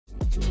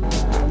What's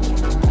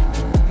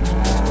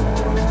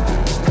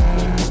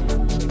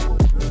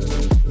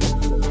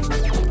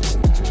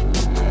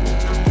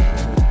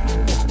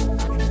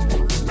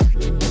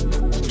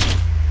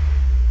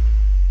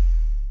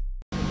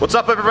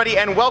up everybody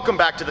and welcome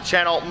back to the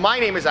channel. My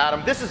name is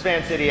Adam, this is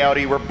Vancity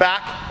Audi. We're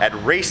back at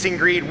Racing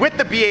Greed with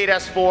the B8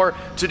 S4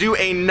 to do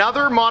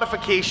another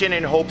modification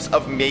in hopes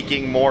of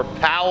making more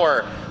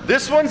power.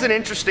 This one's an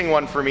interesting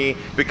one for me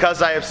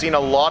because I have seen a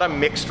lot of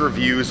mixed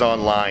reviews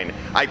online.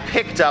 I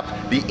picked up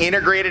the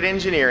Integrated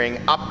Engineering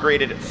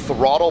upgraded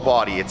throttle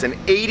body. It's an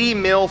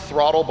 80mm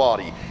throttle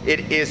body.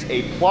 It is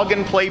a plug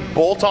and play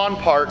bolt-on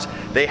part.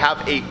 They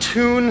have a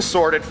tune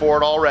sorted for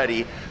it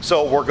already.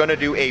 So we're gonna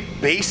do a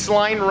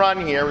baseline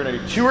run here. We're gonna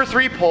do 2 or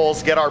 3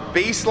 pulls, get our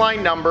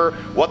baseline number,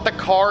 what the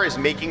car is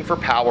making for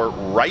power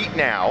right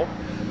now.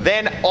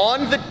 Then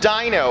on the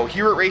dyno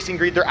here at Racing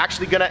Greed, they're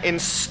actually gonna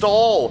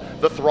install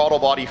the throttle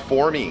body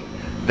for me.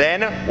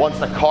 Then once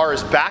the car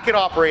is back at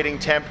operating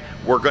temp,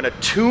 we're gonna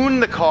tune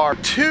the car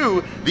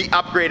to the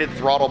upgraded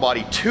throttle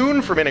body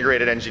tune from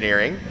Integrated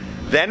Engineering.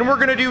 Then we're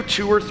gonna do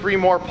 2 or 3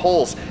 more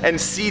pulls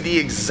and see the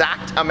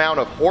exact amount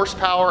of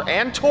horsepower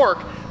and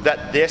torque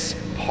that this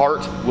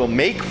part will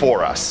make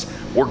for us.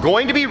 We're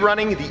going to be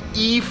running the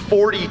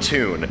E40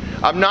 tune.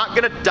 I'm not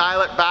gonna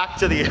dial it back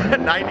to the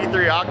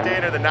 93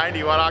 octane or the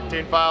 91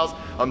 octane files.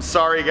 I'm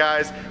sorry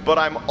guys, but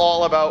I'm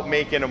all about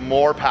making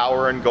more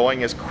power and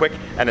going as quick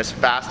and as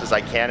fast as I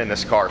can in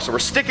this car. So we're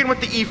sticking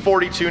with the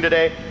E40 tune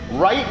today.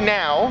 Right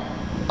now,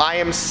 I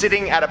am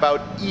sitting at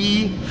about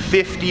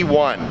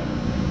E51.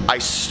 I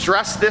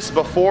stressed this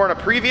before in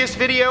a previous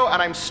video and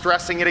I'm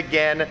stressing it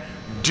again.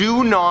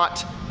 Do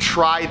not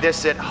try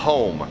this at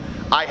home.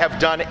 I have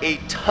done a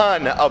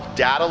ton of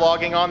data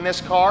logging on this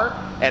car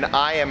and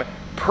I am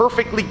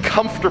perfectly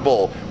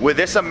comfortable with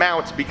this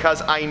amount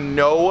because I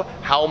know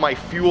how my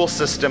fuel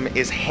system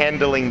is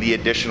handling the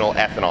additional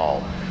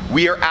ethanol.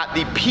 We are at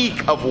the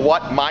peak of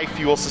what my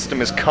fuel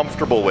system is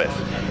comfortable with.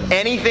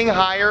 Anything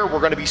higher, we're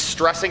gonna be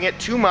stressing it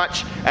too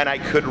much and I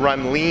could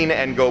run lean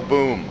and go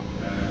boom.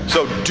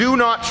 So do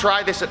not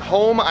try this at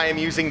home. I am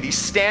using the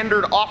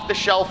standard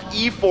off-the-shelf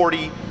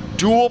E40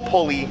 dual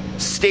pulley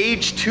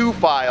stage 2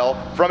 file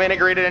from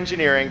Integrated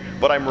Engineering,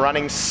 but I'm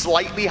running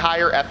slightly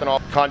higher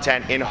ethanol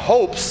content in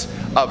hopes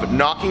of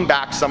knocking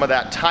back some of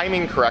that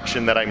timing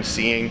correction that I'm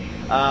seeing.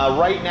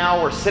 Right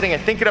now we're sitting, I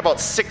think, at about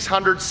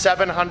 600,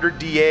 700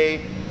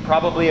 DA,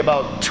 probably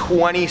about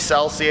 20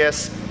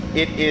 Celsius.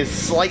 It is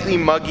slightly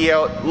muggy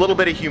out, a little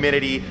bit of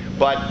humidity,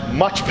 but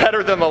much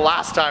better than the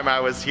last time I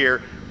was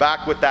here,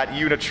 back with that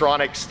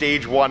Unitronic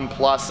Stage 1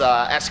 Plus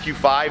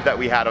SQ5 that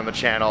we had on the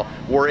channel,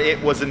 where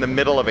it was in the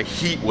middle of a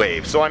heat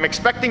wave. So I'm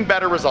expecting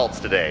better results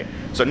today.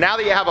 So now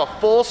that you have a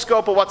full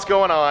scope of what's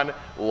going on,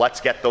 let's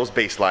get those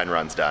baseline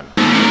runs done.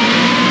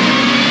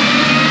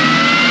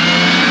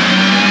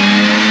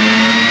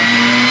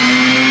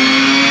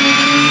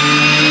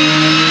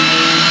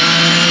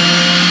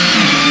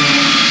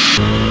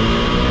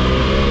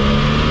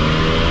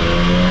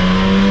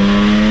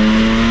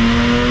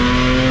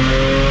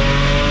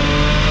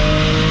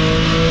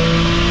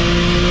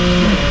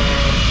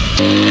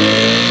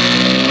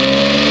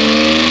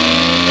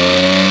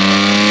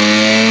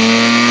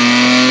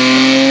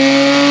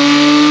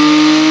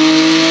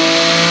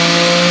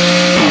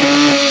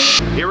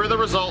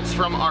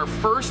 From our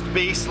first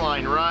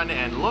baseline run,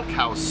 and look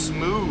how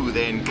smooth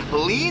and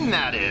clean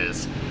that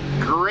is.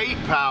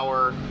 Great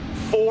power,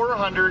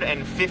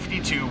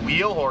 452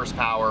 wheel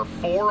horsepower,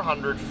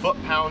 400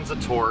 foot-pounds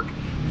of torque,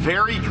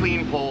 very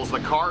clean pulls. The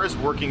car is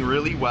working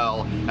really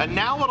well. And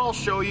now what I'll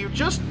show you,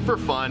 just for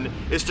fun,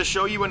 is to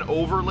show you an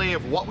overlay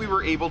of what we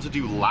were able to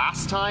do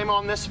last time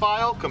on this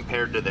file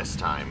compared to this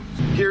time.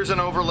 Here's an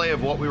overlay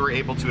of what we were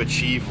able to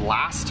achieve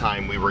last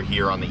time we were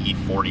here on the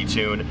E40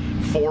 tune,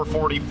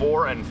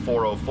 444 and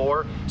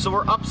 404. So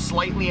we're up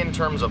slightly in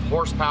terms of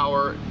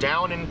horsepower,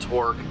 down in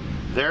torque.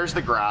 There's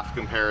the graph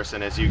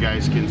comparison, as you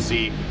guys can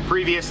see.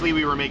 Previously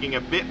we were making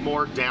a bit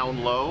more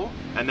down low,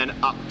 and then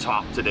up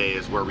top today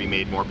is where we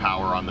made more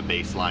power on the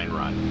baseline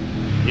run.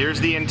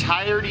 Here's the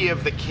entirety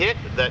of the kit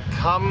that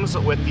comes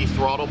with the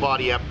throttle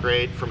body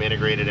upgrade from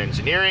Integrated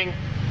Engineering.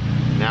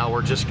 Now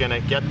we're just gonna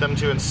get them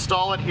to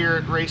install it here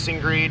at Racing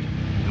Greed,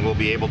 and we'll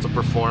be able to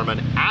perform an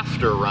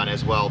after run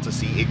as well to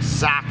see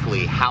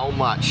exactly how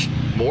much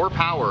more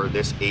power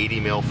this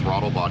 80mm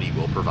throttle body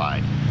will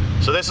provide.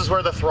 So this is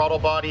where the throttle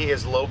body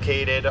is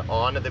located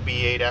on the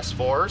B8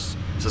 S4s.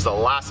 This is the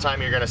last time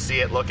you're gonna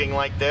see it looking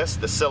like this.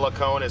 The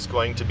silicone is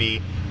going to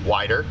be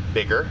wider,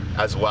 bigger,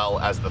 as well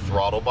as the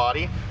throttle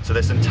body. So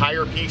this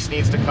entire piece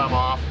needs to come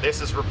off.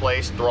 This is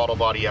replaced, throttle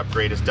body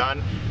upgrade is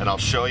done, and I'll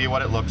show you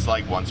what it looks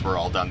like once we're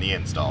all done the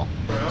install.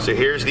 So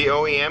here's the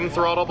OEM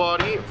throttle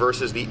body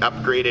versus the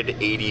upgraded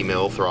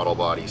 80mm throttle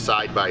body,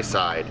 side by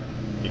side.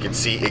 You can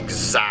see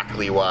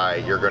exactly why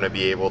you're gonna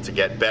be able to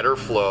get better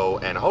flow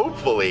and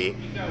hopefully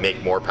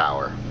make more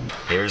power.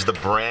 Here's the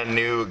brand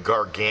new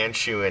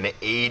gargantuan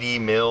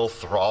 80mm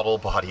throttle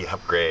body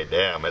upgrade.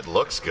 Damn, it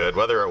looks good.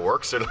 Whether it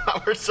works or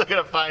not, we're still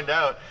gonna find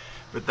out.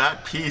 But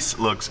that piece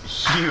looks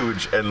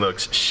huge and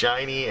looks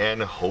shiny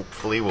and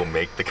hopefully will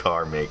make the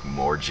car make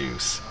more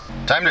juice.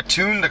 Time to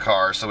tune the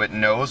car so it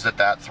knows that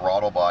that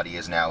throttle body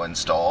is now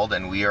installed,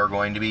 and we are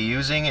going to be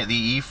using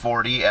the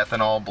E40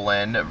 ethanol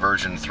blend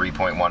version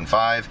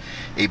 3.15.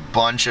 A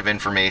bunch of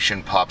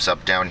information pops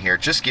up down here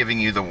just giving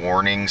you the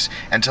warnings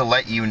and to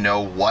let you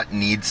know what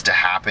needs to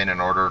happen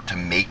in order to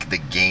make the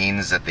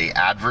gains that they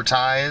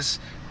advertise.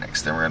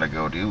 Next thing we're gonna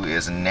go do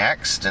is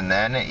next, and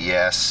then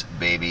yes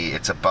baby,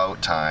 it's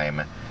about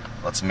time.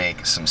 Let's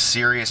make some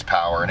serious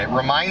power. And it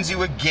reminds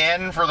you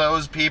again, for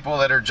those people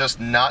that are just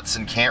nuts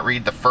and can't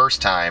read the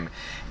first time,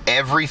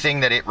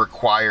 everything that it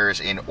requires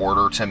in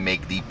order to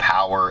make the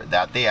power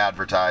that they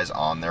advertise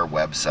on their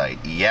website.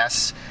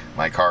 Yes,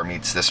 my car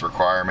meets this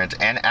requirement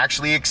and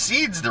actually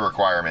exceeds the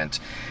requirement.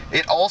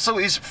 It also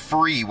is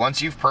free.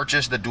 Once you've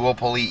purchased the dual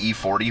pulley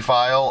E40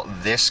 file,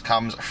 this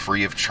comes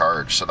free of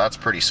charge, so that's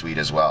pretty sweet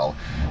as well.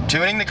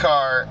 Tuning the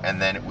car,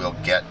 and then we'll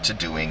get to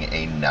doing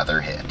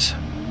another hit.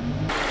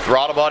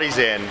 Throttle body's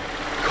in,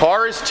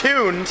 car is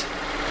tuned,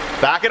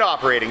 back at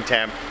operating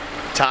temp.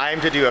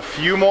 Time to do a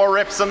few more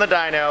rips on the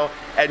dyno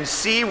and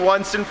see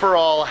once and for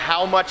all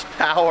how much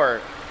power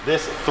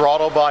this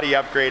throttle body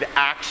upgrade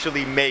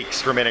actually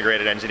makes from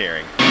integrated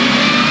engineering.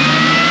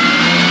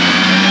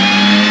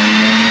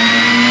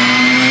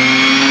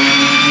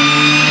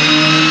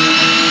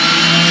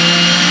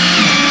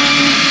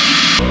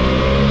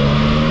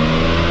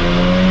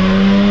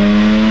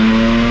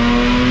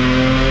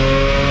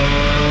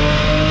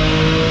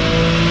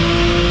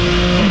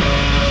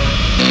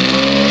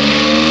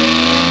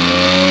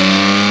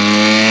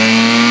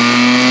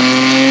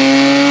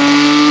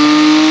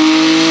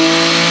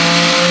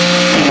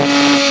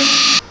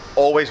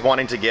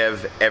 Wanting to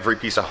give every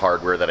piece of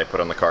hardware that I put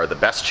on the car the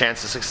best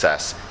chance of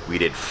success. We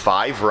did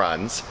 5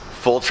 runs,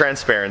 full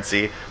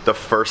transparency. The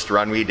first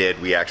run we did,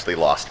 we actually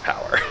lost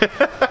power.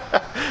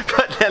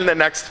 But then the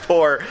next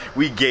 4,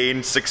 we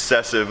gained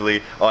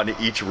successively on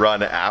each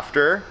run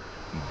after,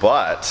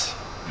 but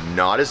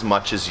not as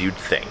much as you'd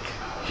think.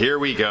 Here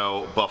we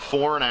go,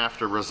 before and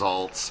after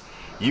results.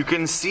 You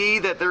can see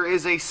that there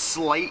is a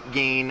slight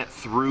gain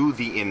through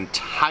the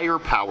entire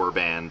power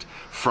band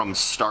from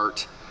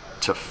start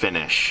to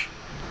finish.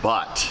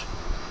 But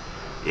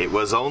it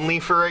was only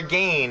for a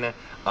gain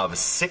of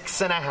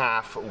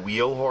 6.5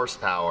 wheel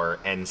horsepower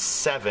and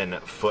 7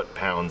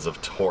 foot-pounds of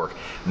torque.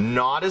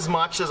 Not as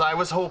much as I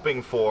was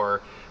hoping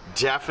for.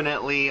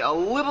 Definitely a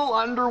little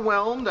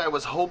underwhelmed. I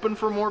was hoping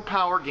for more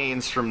power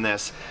gains from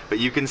this, but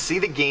you can see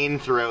the gain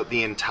throughout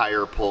the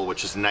entire pull,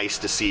 which is nice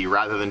to see,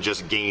 rather than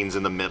just gains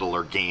in the middle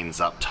or gains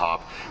up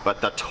top.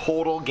 But the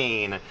total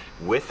gain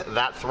with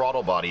that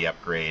throttle body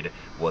upgrade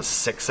was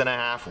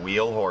 6.5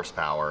 wheel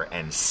horsepower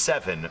and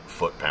 7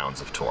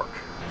 foot-pounds of torque.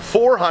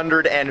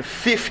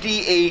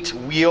 458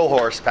 wheel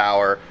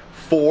horsepower,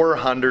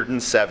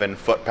 407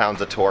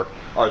 foot-pounds of torque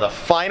are the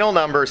final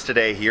numbers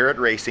today here at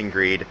Racing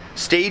Greed.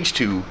 Stage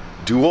 2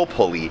 dual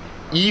pulley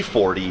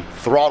E40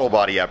 throttle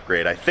body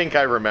upgrade. I think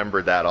I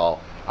remembered that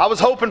all. I was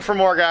hoping for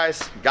more,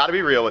 guys. Gotta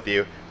be real with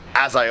you,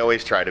 as I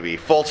always try to be.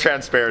 Full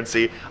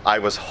transparency, I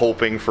was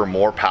hoping for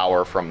more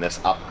power from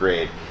this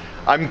upgrade.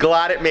 I'm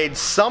glad it made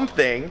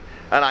something,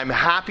 and I'm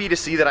happy to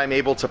see that I'm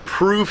able to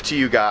prove to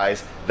you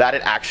guys that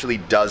it actually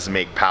does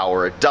make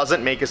power. It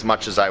doesn't make as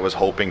much as I was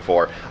hoping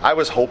for. I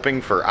was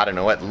hoping for, I don't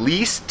know, at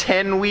least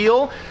 10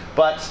 wheel,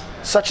 but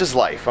such is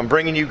life. I'm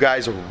bringing you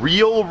guys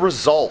real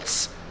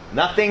results.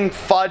 Nothing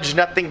fudged,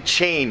 nothing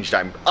changed.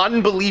 I'm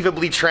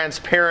unbelievably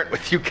transparent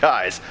with you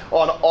guys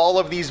on all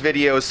of these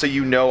videos so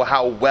you know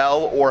how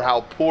well or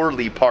how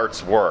poorly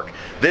parts work.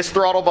 This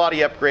throttle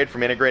body upgrade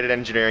from Integrated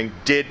Engineering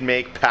did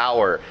make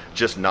power,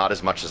 just not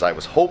as much as I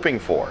was hoping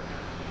for.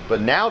 But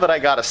now that I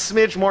got a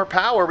smidge more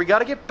power, we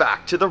gotta get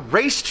back to the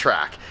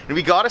racetrack. And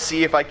we gotta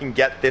see if I can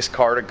get this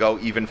car to go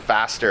even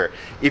faster.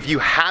 If you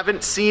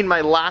haven't seen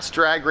my last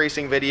drag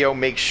racing video,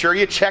 make sure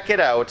you check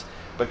it out,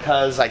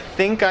 because I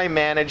think I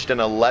managed an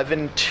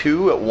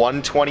 11.2 at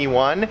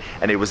 121,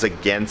 and it was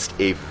against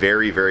a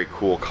very, very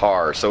cool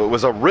car. So it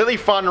was a really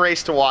fun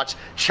race to watch.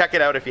 Check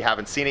it out if you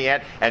haven't seen it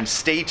yet, and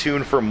stay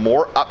tuned for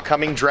more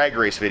upcoming drag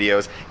race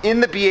videos in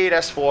the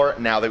B8S4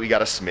 now that we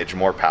got a smidge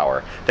more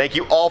power. Thank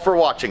you all for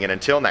watching, and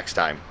until next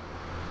time,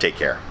 take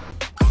care.